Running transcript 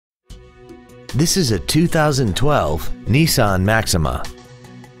This is a 2012 Nissan Maxima.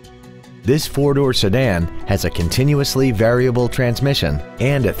 This four-door sedan has a continuously variable transmission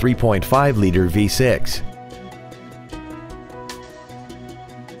and a 3.5-liter V6.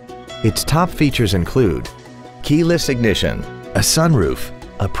 Its top features include keyless ignition, a sunroof,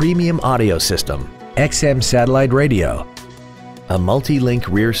 a premium audio system, XM satellite radio, a multi-link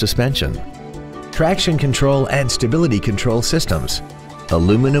rear suspension, traction control and stability control systems,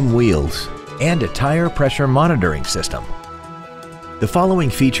 aluminum wheels, and a tire pressure monitoring system. The following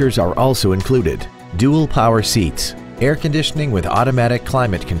features are also included: dual power seats, air conditioning with automatic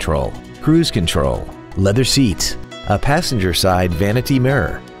climate control, cruise control, leather seats, a passenger side vanity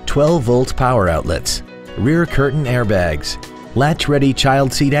mirror, 12-volt power outlets, rear curtain airbags, latch-ready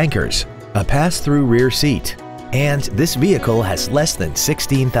child seat anchors, a pass-through rear seat, and this vehicle has less than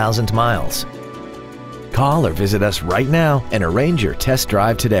 16,000 miles. Call or visit us right now and arrange your test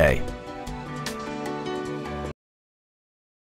drive today.